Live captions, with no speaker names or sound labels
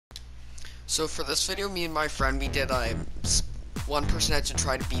So for this video, me and my friend, we did one person had to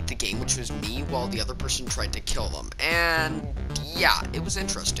try to beat the game, which was me, while the other person tried to kill them. And yeah, it was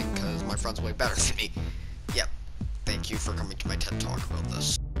interesting because my friend's way better than me. Yep. Thank you for coming to my TED Talk about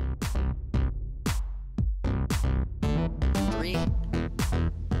this. 3,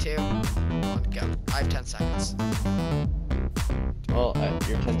 2, 1, go. I have 10 seconds. Well,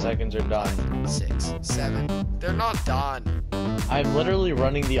 your 10 seconds are done. 6, 7. They're not done. I'm literally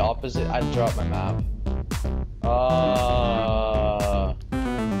running the opposite. I dropped my map.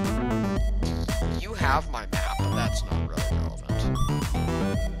 You have my map, but that's not really relevant.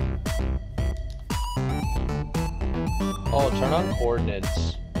 Oh, turn on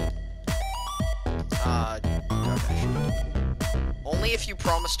coordinates. Okay. Only if you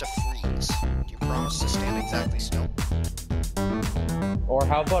promise to freeze. Do you promise to stand exactly still? Or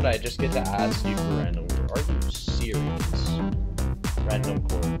how about I just get to ask you for random? Are you serious? Random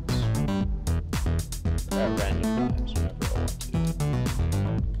coordinates. At random times, whenever I want to.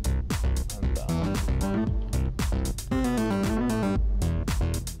 I'm done.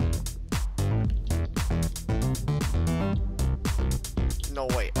 No,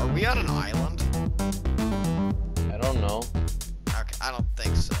 wait. Are we on an island? I don't know. Okay, I don't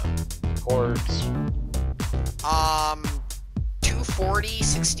think so. Chords. 240,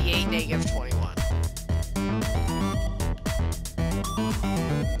 68, negative 21.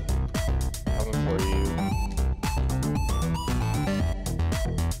 Coming for you.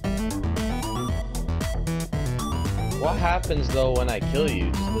 What happens though when I kill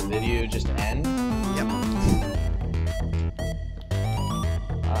you? Does the video just end? Yep.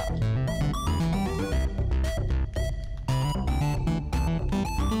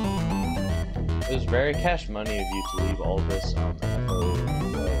 It was very cash money of you to leave all this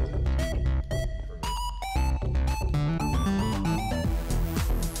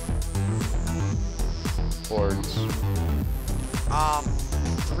Chords.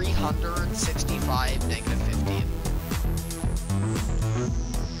 365, negative 15.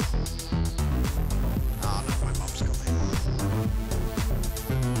 Oh no, my mom's coming.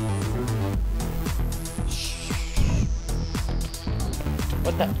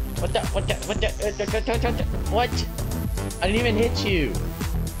 What? I didn't even hit you.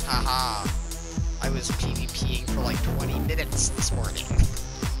 Haha. I was PvPing for like 20 minutes this morning.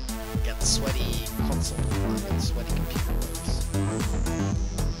 Get sweaty console, get sweaty computer modes.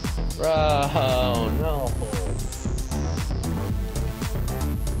 Bro, no.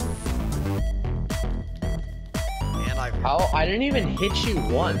 And How? I didn't even hit you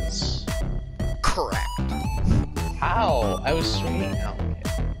once. correct. How? I was swinging out.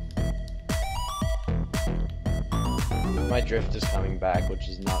 My drift is coming back, which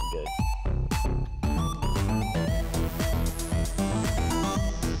is not good.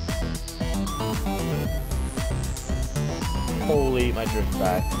 Holy, my drift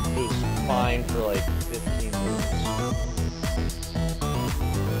back. It was fine for like 15 minutes.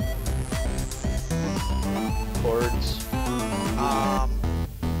 Chords.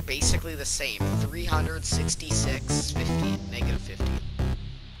 Basically the same. 366, 15, negative 15.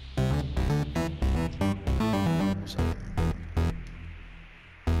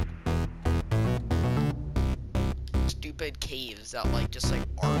 Stupid caves that just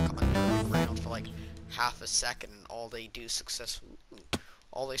arc underground for like half a second, and all they successfully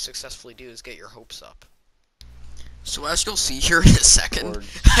do is get your hopes up. So as you'll see here in a second,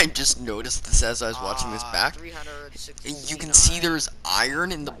 I just noticed this as I was watching this back. You can see there's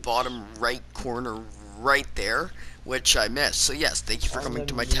iron in the bottom right corner right there, which I missed. So yes, thank you for coming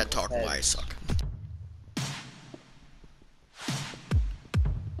to my TED Talk why I suck.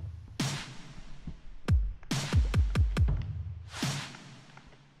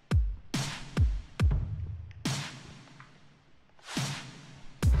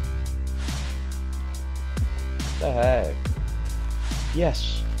 The heck?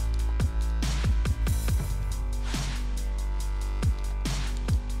 Yes.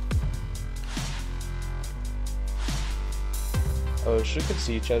 Oh, we could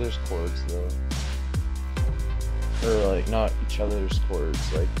see each other's chords though. Or like not each other's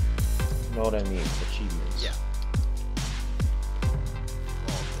chords, like you know what I mean? Achievements. Yeah.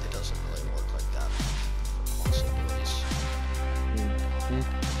 Well, it doesn't really work like that for console ways.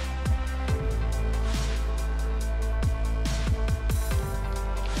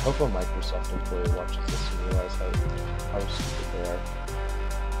 I hope a Microsoft employee watches this and realizes how stupid they are.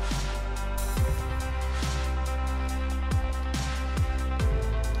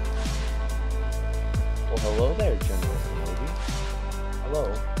 Well, hello there, General Kenobi. Hello.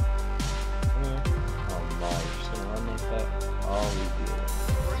 Oh my, you're just gonna run like that? Oh, we do.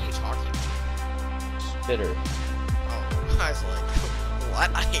 Who are you talking to? fitter. Oh, I was like, what?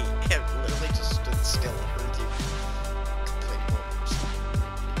 I have literally just stood still and heard you complaining about yourself.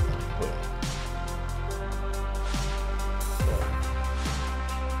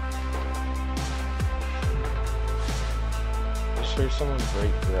 Just heard someone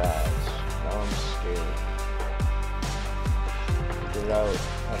break grass. Now I'm scared. Figure out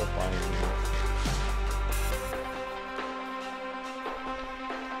how to find you.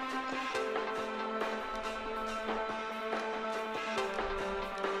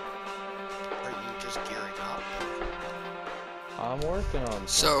 I'm working on something.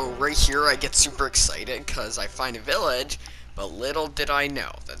 So right here I get super excited because I find a village, but little did I know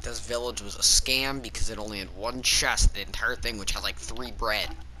that this village was a scam because it only had one chest, the entire thing, which had like 3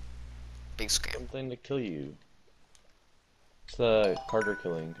 bread. Big scam. Something to kill you. It's the Carter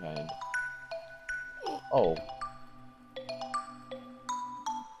killing kind. Oh.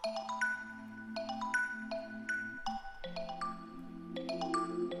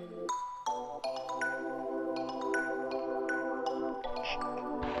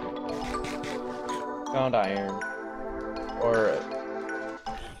 Found iron. Or...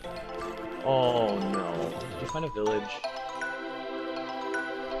 Oh no. Did you find a village?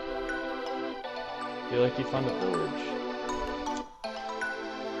 I feel like you found a village.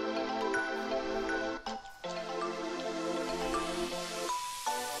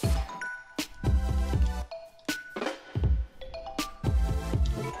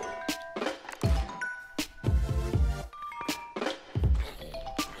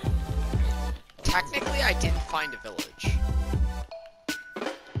 Technically, I didn't find a village.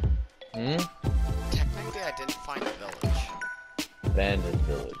 Hmm? Technically, I didn't find a village. Abandoned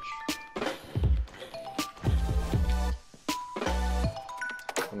village.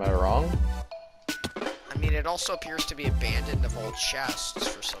 Am I wrong? I mean, it also appears to be abandoned of all chests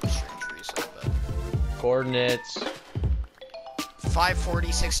for some strange reason, but... Coordinates.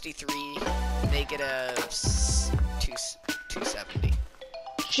 540, 63, negative 270.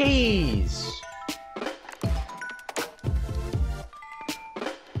 Jeez!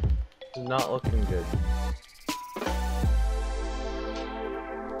 It's not looking good.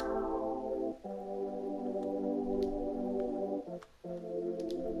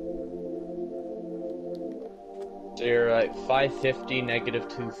 So you're like 550, negative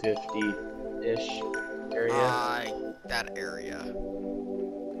 250-ish area? That area.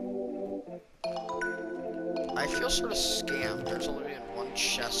 I feel sort of scammed. There's only been one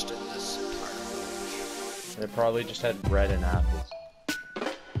chest in this entire village. They probably just had bread and apples.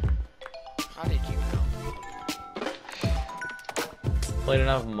 How did you know? Played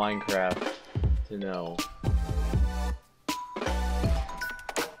enough Minecraft to know.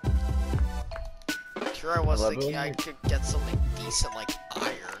 Here I was thinking I could get something decent like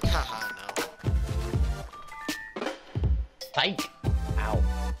iron. Haha, no. Tyke! Ow.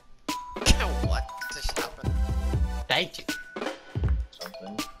 What just happened? Tyke!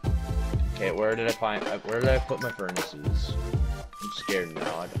 Something. Okay, where did I put my furnaces? I'm scared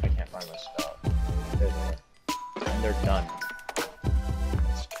now. I can't find my stuff. There they are. And they're done.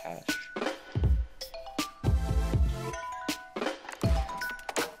 That's cash.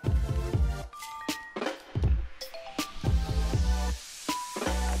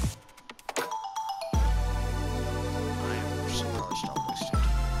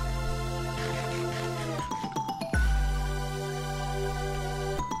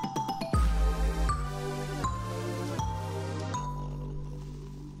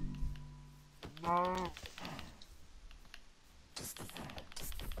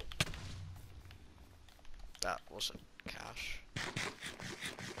 That wasn't cash.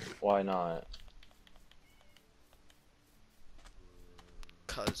 Why not?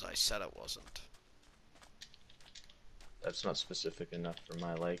 Cause I said it wasn't. That's not specific enough for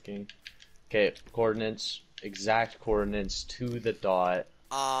my liking. Okay, coordinates. Exact coordinates to the dot.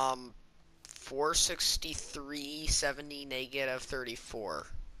 463, 70, negative 34.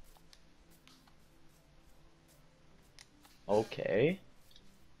 Okay.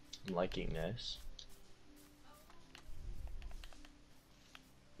 I'm liking this.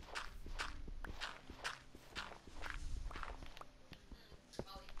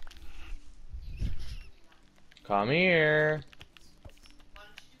 Come here.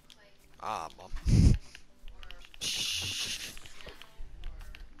 Ah, Mom.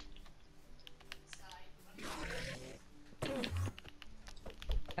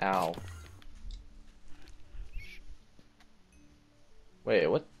 Ow. Wait,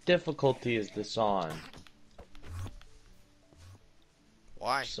 what difficulty is this on?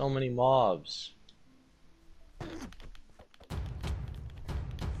 Why? So many mobs.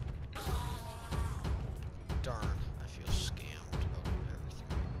 Darn, I feel scammed about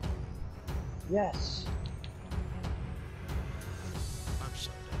everything. Yes. I'm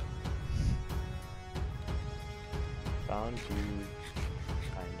so dead. Found you,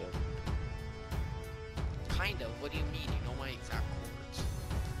 kind of. Kind of? What do you mean? You know my exact chords.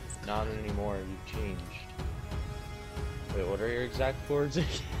 Not anymore, you've changed. Wait, what are your exact chords again?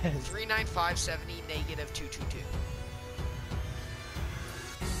 39570 negative 222.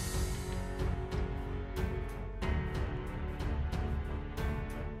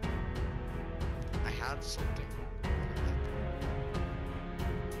 I had something.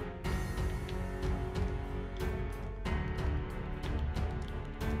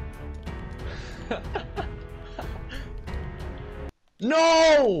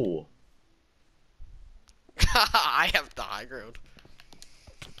 No! I have the high ground.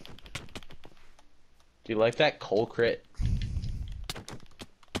 Do you like that coal crit?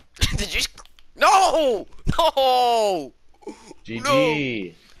 Did you? No! No! GG.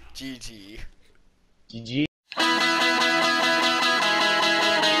 No! GG. GG.